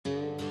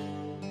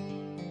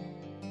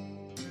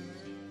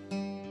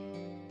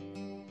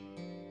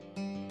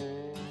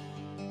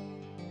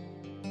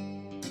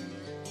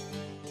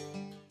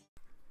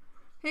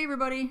Hey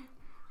everybody,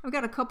 I've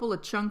got a couple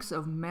of chunks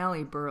of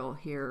mallee burl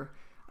here.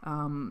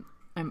 I'm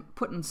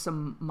putting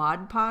some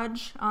Mod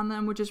Podge on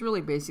them, which is really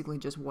basically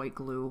just white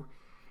glue,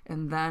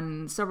 and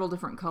then several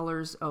different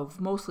colors of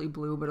mostly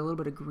blue but a little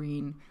bit of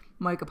green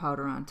mica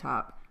powder on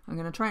top. I'm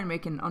going to try and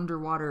make an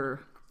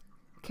underwater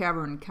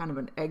cavern kind of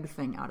an egg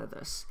thing out of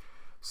this.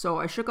 So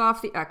I shook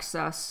off the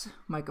excess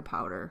mica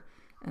powder,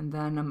 and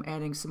then I'm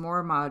adding some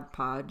more Mod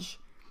Podge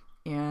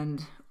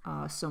and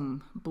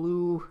some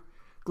blue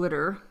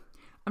glitter.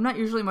 I'm not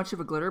usually much of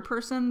a glitter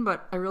person,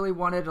 but I really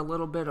wanted a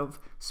little bit of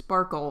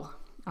sparkle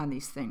on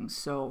these things.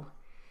 So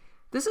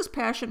this is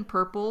Passion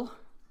Purple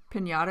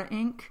Pinata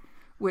ink,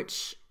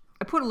 which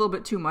I put a little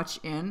bit too much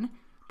in,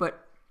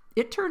 but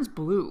it turns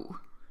blue.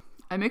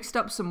 I mixed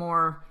up some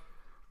more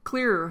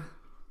clear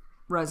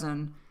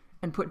resin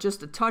and put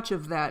just a touch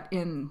of that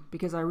in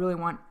because I really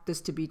want this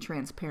to be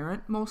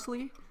transparent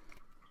mostly.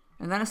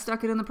 And then I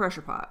stuck it in the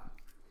pressure pot.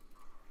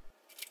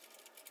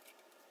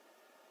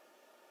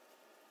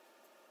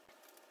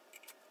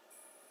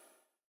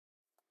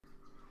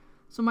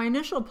 So my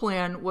initial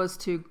plan was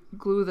to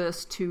glue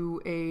this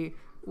to a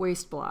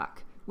waste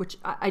block, which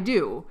I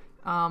do.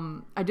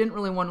 I didn't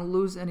really want to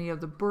lose any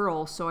of the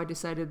burl, so I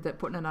decided that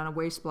putting it on a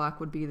waste block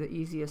would be the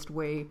easiest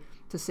way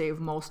to save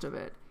most of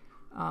it.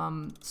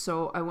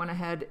 So I went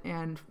ahead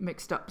and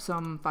mixed up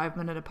some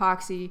 5-minute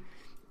epoxy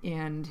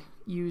and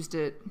used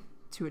it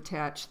to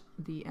attach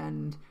the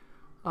end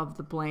of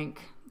the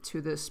blank to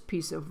this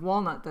piece of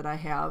walnut that I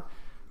have.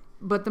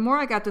 But the more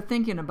I got to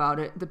thinking about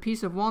it, the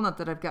piece of walnut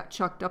that I've got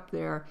chucked up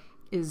there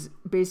is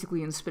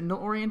basically in spindle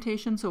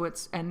orientation, so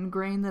it's end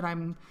grain that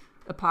I'm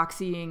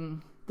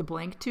epoxying the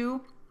blank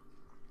to.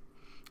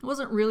 I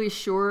wasn't really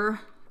sure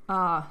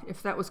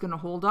if that was going to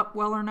hold up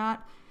well or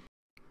not,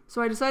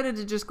 so I decided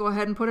to just go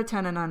ahead and put a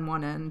tenon on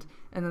one end,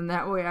 and then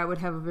that way I would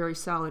have a very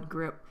solid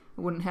grip.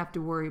 I wouldn't have to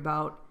worry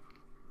about,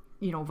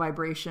 you know,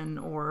 vibration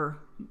or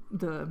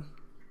the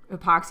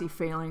epoxy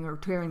failing or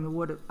tearing the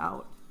wood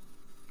out.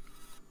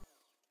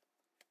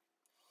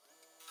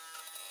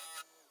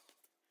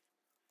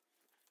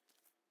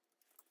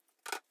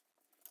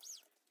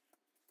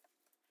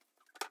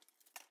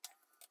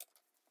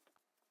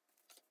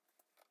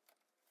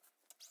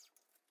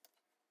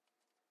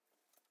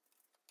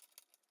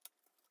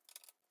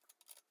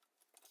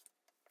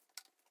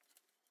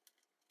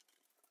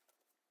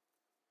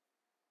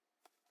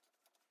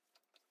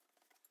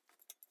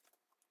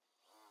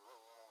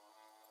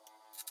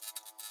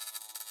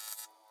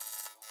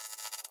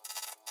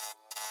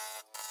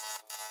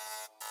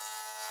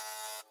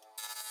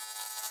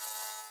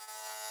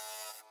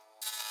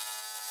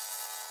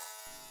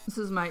 This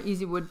is my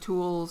Easy Wood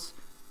Tools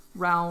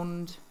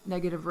round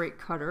negative rate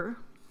cutter.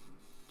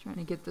 Trying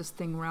to get this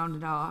thing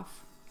rounded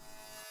off.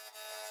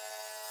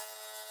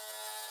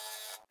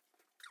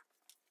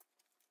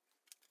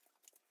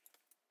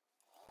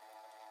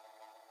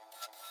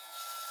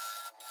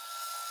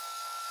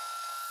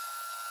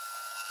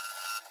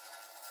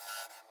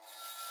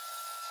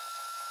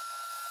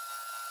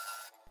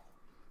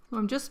 So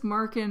I'm just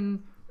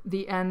marking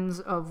the ends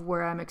of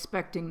where I'm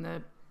expecting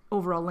the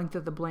overall length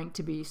of the blank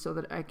to be so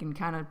that I can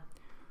kind of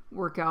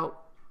work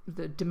out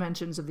the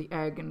dimensions of the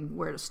egg and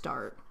where to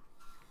start.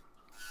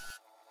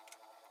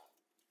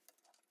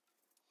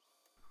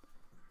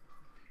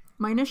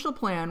 My initial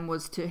plan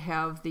was to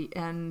have the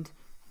end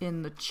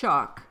in the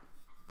chuck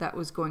that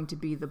was going to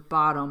be the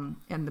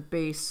bottom and the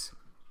base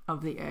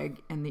of the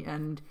egg, and the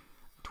end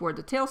toward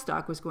the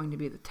tailstock was going to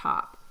be the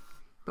top.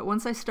 But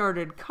once I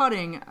started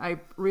cutting,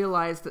 I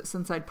realized that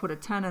since I'd put a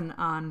tenon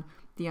on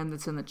the end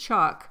that's in the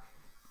chuck,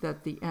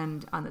 that the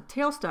end on the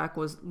tailstock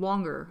was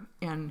longer,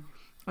 and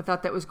I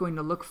thought that was going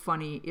to look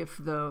funny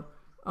if the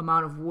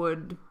amount of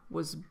wood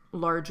was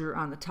larger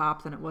on the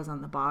top than it was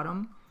on the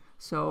bottom.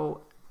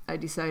 So I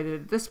decided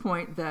at this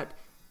point that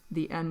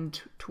the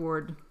end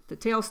toward the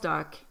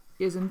tailstock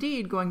is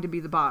indeed going to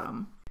be the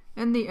bottom,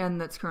 and the end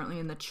that's currently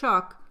in the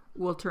chuck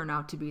will turn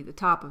out to be the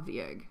top of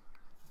the egg.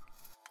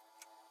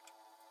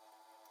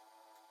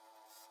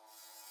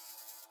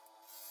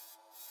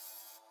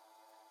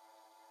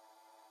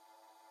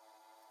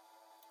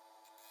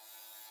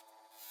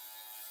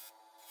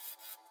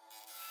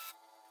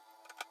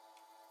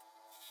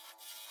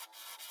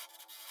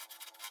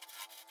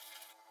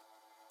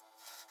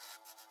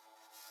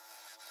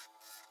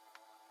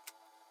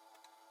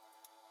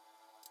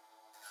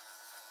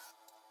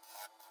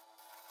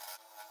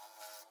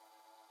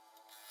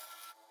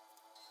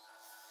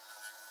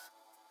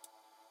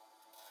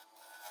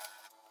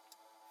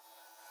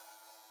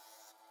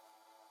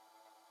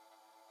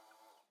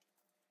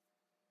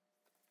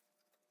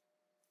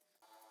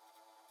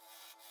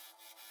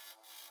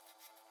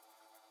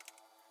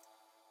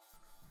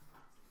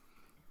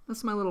 This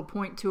is my little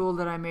point tool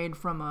that I made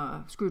from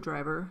a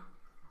screwdriver.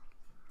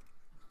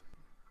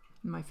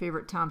 My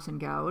favorite Thompson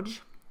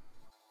gouge.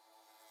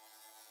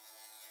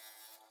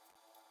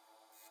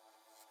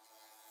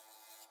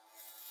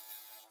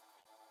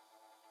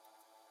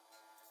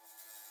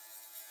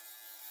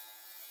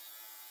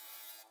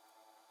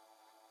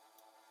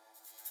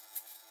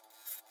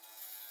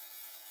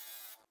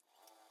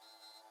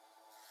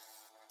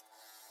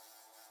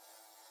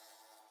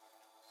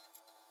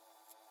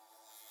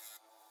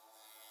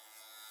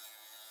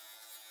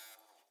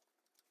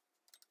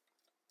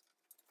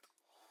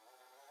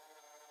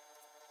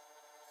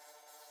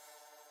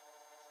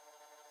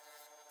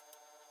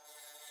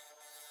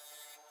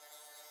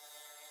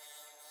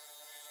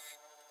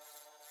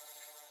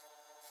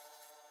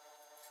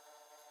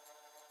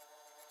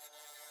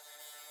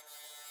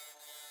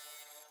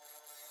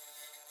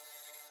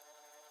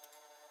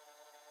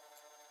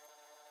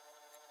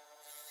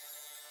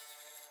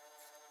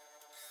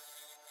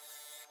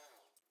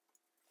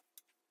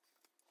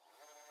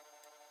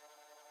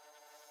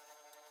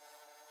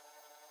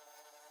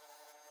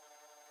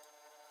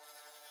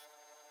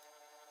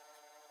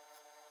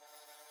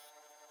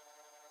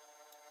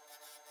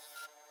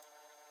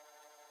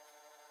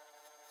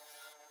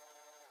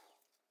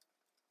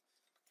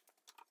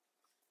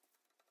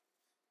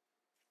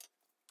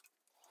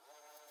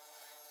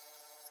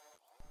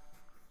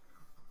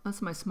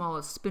 That's my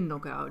smallest spindle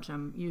gouge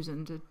I'm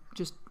using to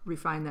just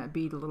refine that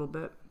bead a little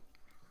bit.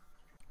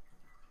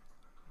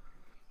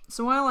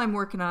 So while I'm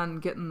working on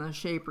getting the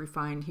shape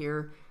refined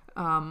here,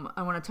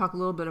 I want to talk a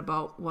little bit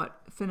about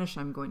what finish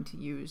I'm going to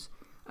use.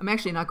 I'm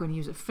actually not going to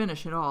use a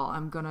finish at all.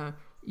 I'm going to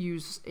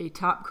use a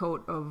top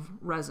coat of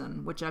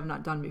resin, which I've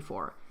not done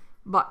before.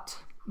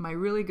 But my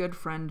really good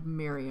friend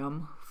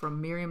Miriam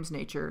from Miriam's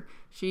Nature,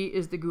 she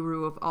is the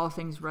guru of all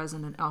things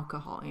resin and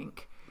alcohol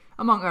ink,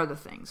 among other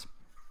things.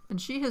 And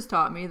she has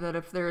taught me that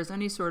if there is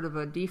any sort of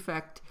a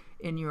defect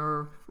in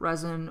your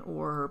resin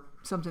or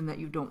something that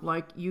you don't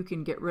like, you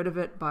can get rid of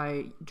it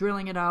by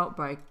drilling it out,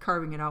 by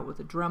carving it out with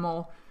a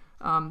Dremel.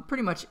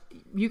 Pretty much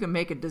you can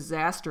make a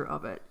disaster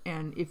of it.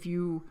 And if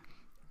you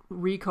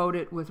recoat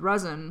it with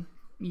resin,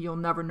 you'll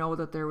never know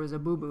that there was a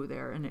boo-boo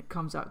there, and it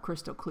comes out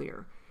crystal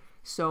clear.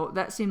 So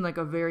that seemed like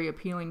a very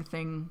appealing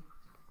thing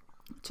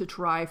to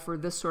try for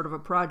this sort of a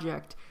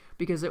project,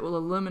 because it will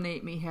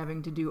eliminate me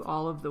having to do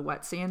all of the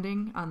wet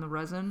sanding on the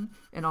resin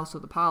and also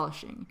the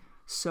polishing.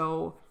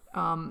 So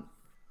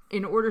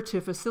in order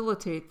to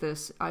facilitate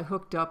this, I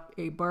hooked up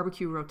a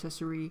barbecue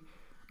rotisserie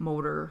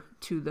motor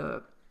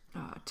to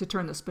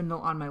turn the spindle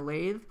on my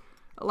lathe.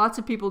 Lots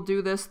of people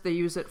do this. They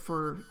use it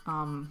for,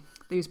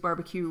 they use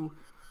barbecue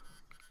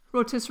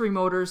rotisserie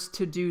motors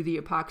to do the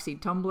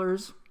epoxy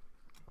tumblers.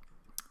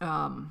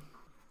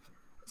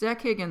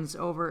 Zac Higgins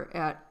over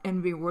at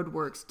NV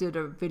WoodWerks did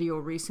a video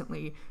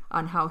recently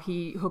on how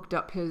he hooked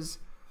up his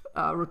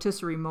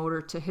rotisserie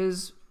motor to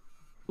his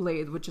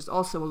lathe, which is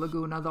also a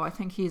Laguna, though I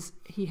think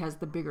he has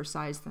the bigger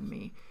size than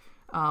me.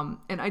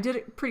 And I did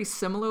it pretty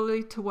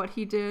similarly to what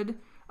he did.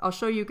 I'll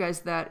show you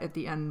guys that at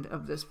the end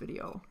of this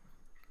video.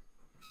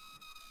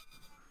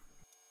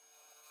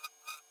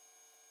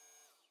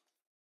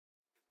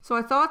 So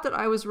I thought that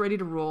I was ready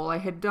to roll. I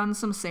had done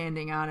some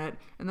sanding on it,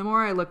 and the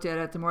more I looked at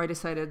it, the more I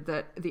decided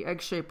that the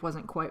egg shape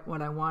wasn't quite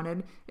what I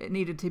wanted. It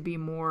needed to be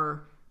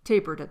more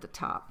tapered at the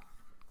top.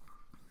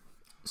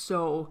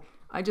 So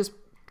I just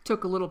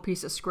took a little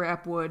piece of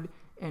scrap wood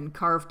and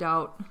carved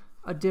out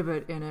a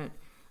divot in it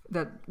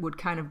that would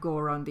kind of go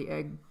around the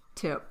egg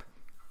tip,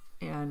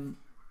 and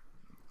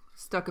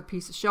stuck a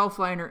piece of shelf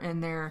liner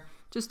in there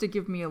just to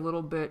give me a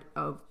little bit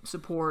of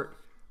support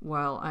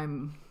while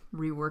I'm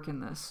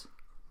reworking this.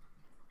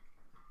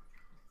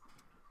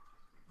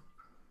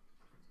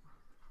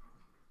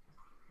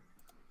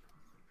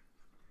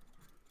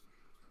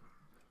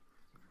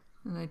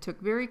 And I took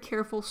very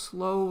careful,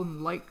 slow,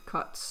 and light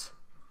cuts,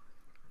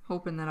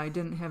 hoping that I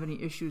didn't have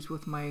any issues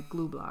with my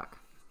glue block.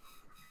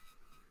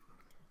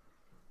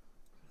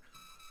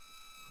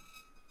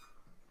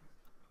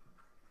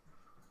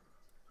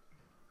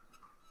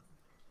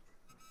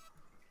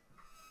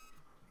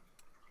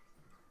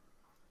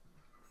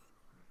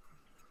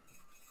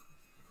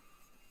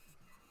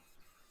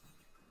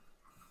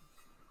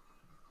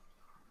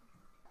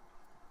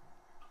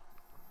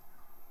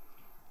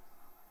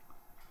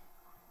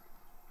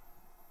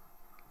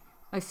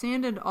 I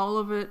sanded all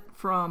of it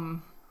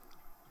from,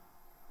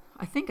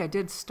 I think I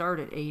did start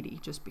at 80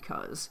 just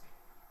because,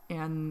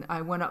 and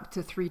I went up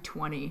to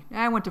 320.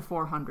 I went to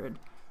 400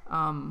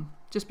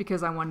 just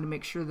because I wanted to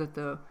make sure that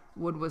the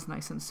wood was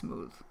nice and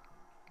smooth.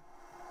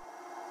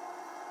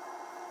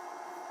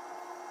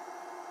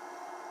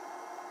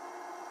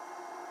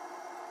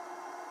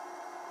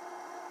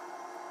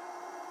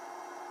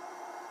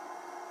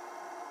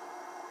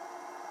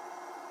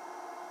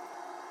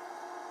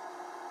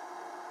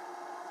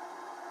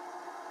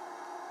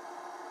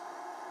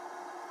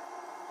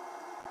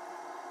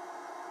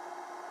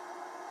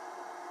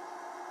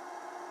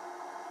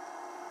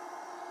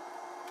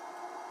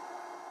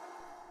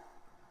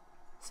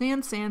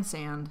 Sand, sand,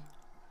 sand.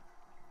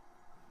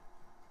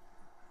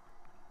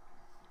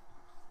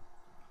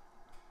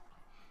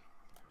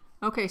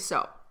 Okay,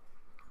 so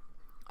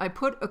I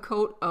put a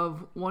coat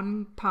of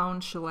 1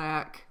 pound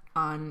shellac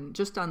on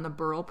just on the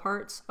burl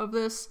parts of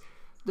this.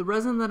 The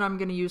resin that I'm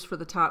going to use for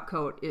the top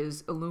coat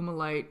is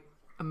Alumilite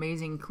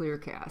Amazing Clear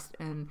Cast,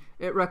 and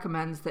it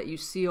recommends that you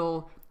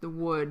seal the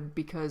wood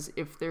because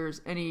if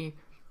there's any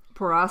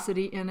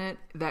porosity in it,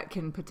 that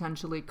can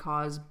potentially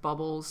cause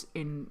bubbles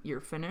in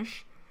your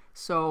finish.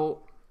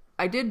 So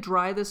I did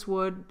dry this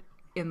wood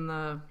in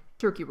the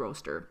turkey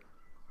roaster,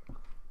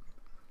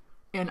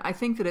 and I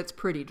think that it's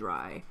pretty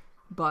dry,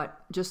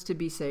 but just to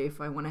be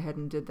safe, I went ahead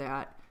and did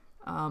that.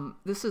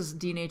 This is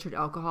denatured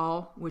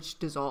alcohol, which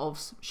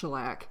dissolves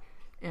shellac,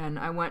 and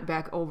I went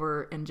back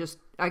over and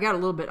I got a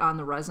little bit on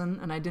the resin,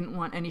 and I didn't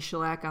want any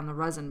shellac on the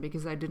resin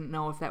because I didn't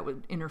know if that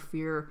would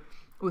interfere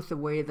with the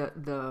way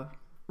that the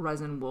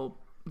resin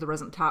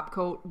top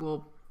coat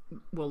will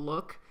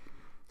look.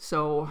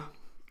 So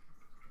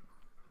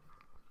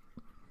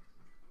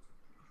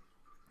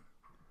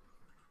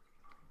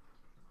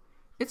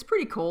it's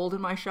pretty cold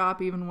in my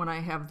shop even when I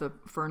have the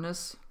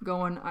furnace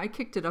going. I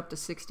kicked it up to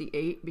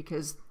 68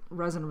 because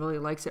resin really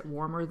likes it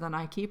warmer than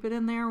I keep it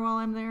in there while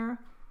I'm there.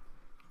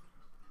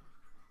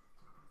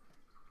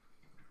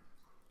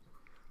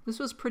 This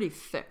was pretty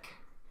thick.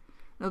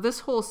 Now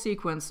this whole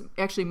sequence,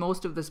 actually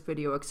most of this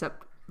video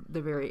except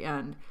the very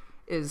end,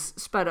 is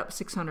sped up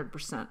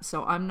 600%.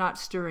 So I'm not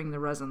stirring the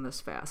resin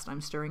this fast.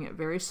 I'm stirring it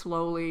very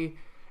slowly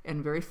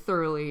and very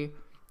thoroughly,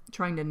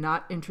 trying to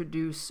not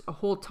introduce a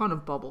whole ton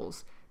of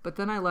bubbles. But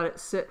then I let it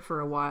sit for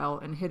a while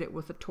and hit it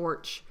with a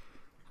torch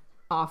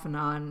off and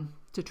on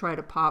to try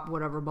to pop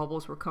whatever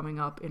bubbles were coming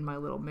up in my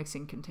little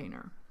mixing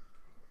container.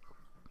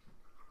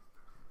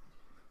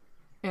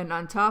 And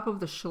on top of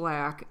the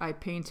shellac, I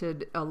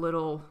painted a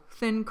little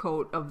thin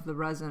coat of the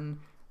resin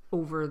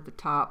over the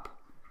top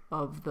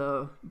of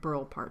the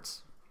burl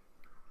parts.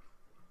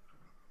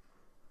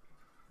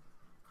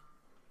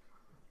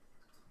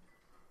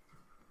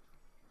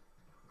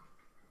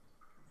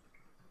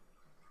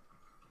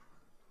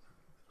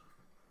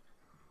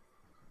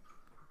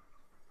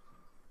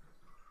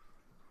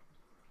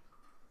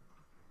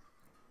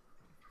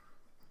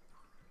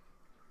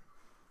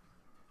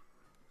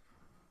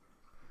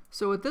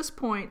 So at this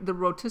point, the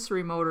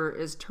rotisserie motor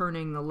is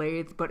turning the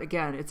lathe, but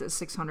again, it's at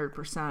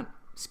 600%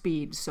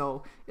 speed,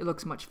 so it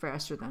looks much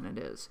faster than it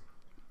is.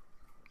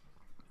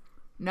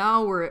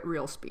 Now we're at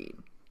real speed.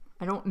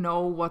 I don't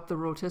know what the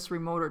rotisserie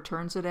motor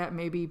turns it at,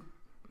 maybe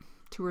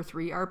 2 or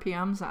 3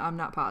 RPMs, I'm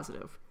not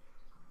positive.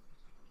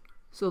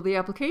 So the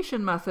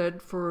application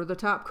method for the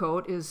top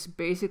coat is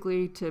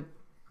basically to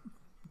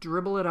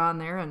dribble it on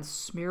there and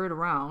smear it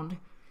around,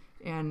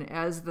 and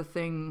as the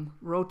thing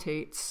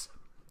rotates,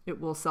 it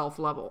will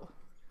self-level.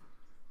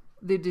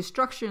 The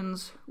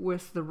instructions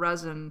with the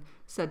resin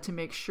said to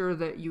make sure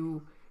that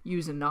you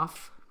use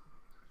enough,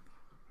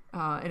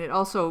 and it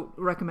also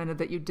recommended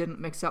that you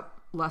didn't mix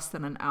up less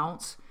than an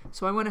ounce.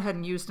 So I went ahead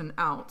and used an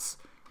ounce.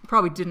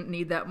 Probably didn't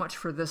need that much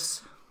for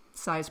this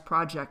size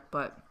project,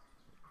 but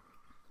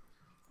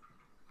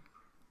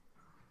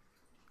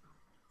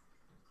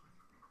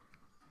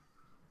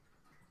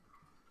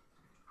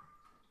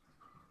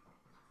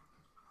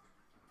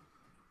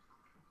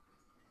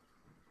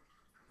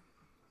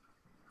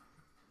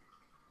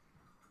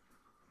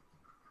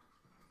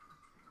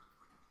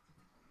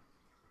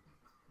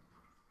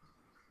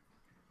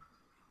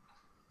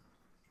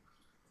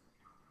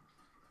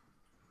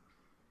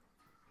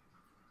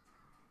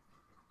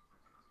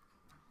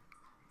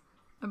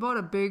I bought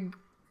a big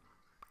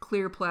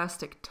clear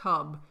plastic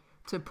tub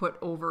to put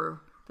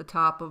over the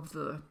top of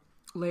the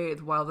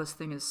lathe while this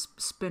thing is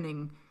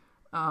spinning,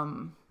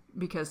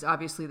 because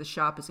obviously the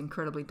shop is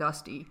incredibly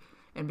dusty,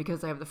 and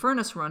because I have the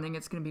furnace running,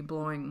 it's going to be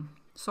blowing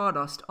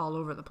sawdust all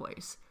over the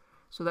place.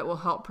 So that will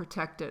help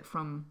protect it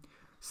from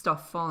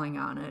stuff falling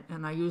on it.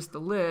 And I used the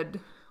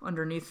lid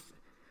underneath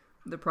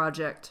the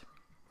project,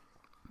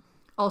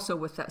 also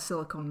with that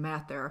silicone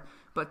mat there,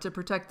 but to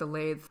protect the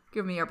lathe,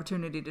 give me the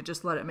opportunity to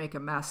just let it make a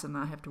mess and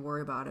not have to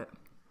worry about it.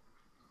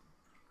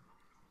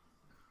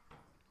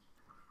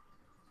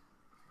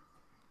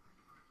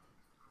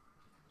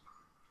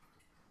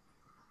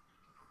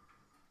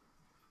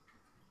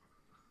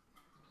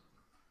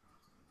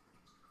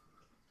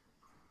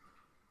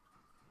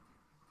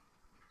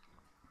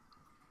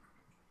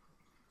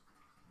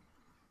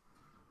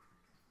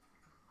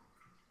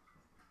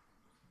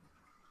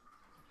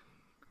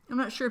 I'm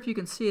not sure if you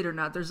can see it or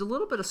not. There's a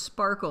little bit of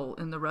sparkle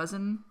in the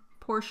resin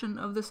portion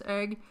of this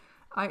egg.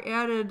 I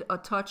added a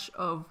touch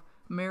of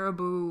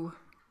Marabu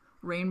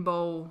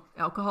Rainbow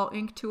alcohol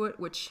ink to it,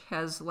 which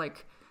has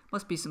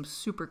must be some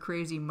super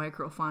crazy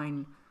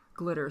microfine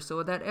glitter.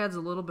 So that adds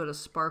a little bit of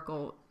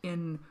sparkle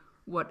in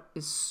what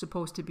is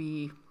supposed to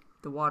be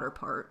the water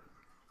part.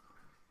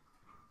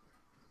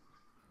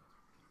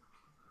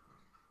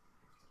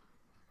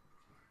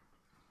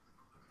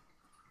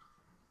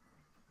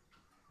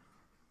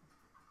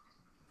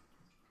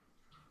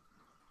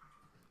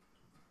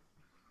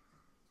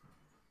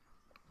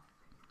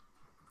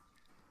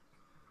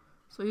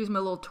 So I use my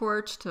little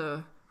torch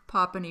to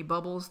pop any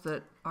bubbles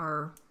that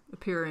are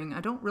appearing.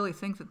 I don't really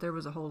think that there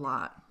was a whole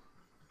lot.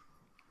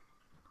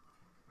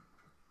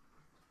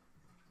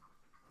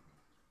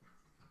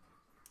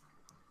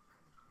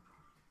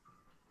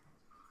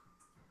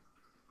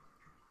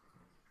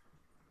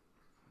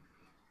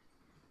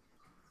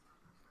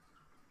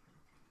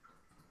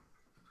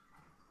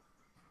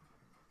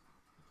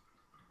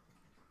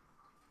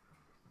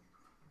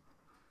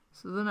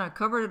 So then I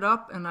covered it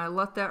up and I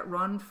let that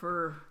run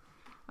for,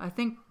 I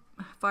think,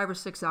 5 or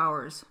 6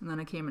 hours, and then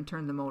I came and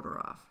turned the motor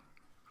off.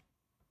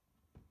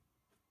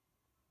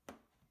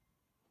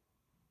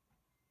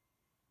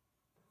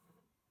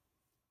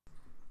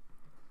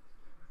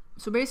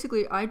 So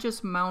basically I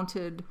just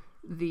mounted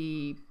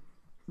the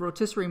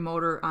rotisserie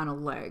motor on a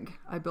leg.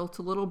 I built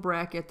a little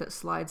bracket that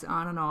slides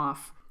on and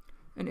off,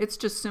 and it's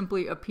just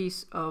simply a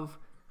piece of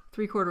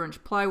 3/4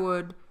 inch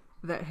plywood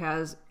that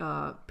has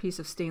a piece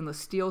of stainless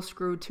steel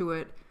screwed to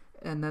it,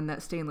 and then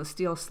that stainless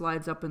steel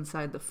slides up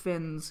inside the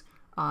fins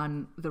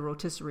on the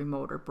rotisserie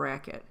motor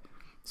bracket.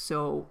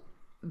 So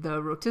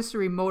the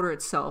rotisserie motor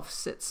itself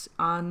sits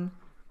on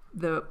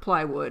the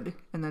plywood,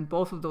 and then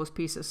both of those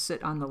pieces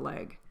sit on the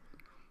leg.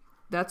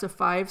 That's a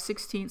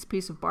 5/16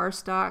 piece of bar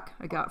stock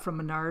I got from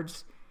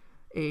Menards,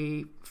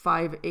 a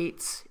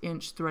 5/8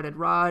 inch threaded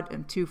rod,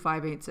 and 2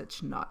 5/8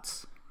 inch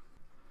nuts.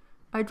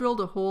 I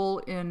drilled a hole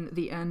in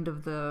the end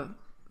of the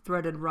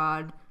threaded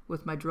rod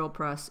with my drill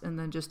press and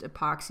then just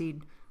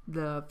epoxied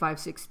the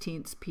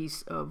 5/16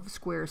 piece of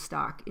square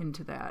stock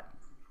into that.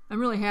 I'm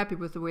really happy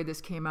with the way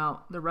this came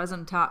out. The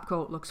resin top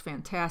coat looks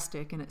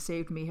fantastic, and it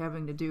saved me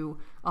having to do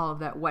all of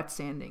that wet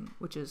sanding,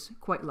 which is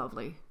quite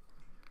lovely.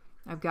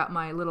 I've got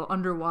my little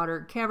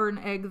underwater cavern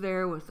egg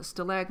there with the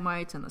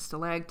stalagmites and the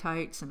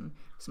stalactites and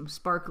some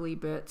sparkly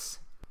bits.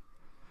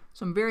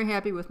 So I'm very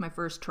happy with my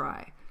first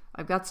try.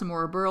 I've got some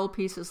more burl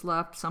pieces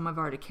left. Some I've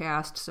already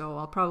cast, so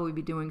I'll probably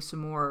be doing some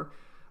more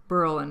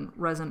burl and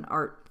resin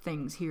art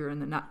things here in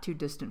the not too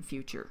distant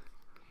future.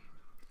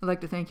 I'd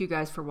like to thank you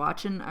guys for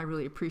watching. I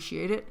really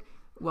appreciate it.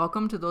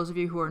 Welcome to those of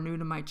you who are new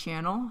to my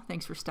channel.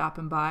 Thanks for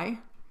stopping by.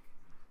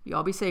 You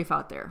all be safe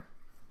out there.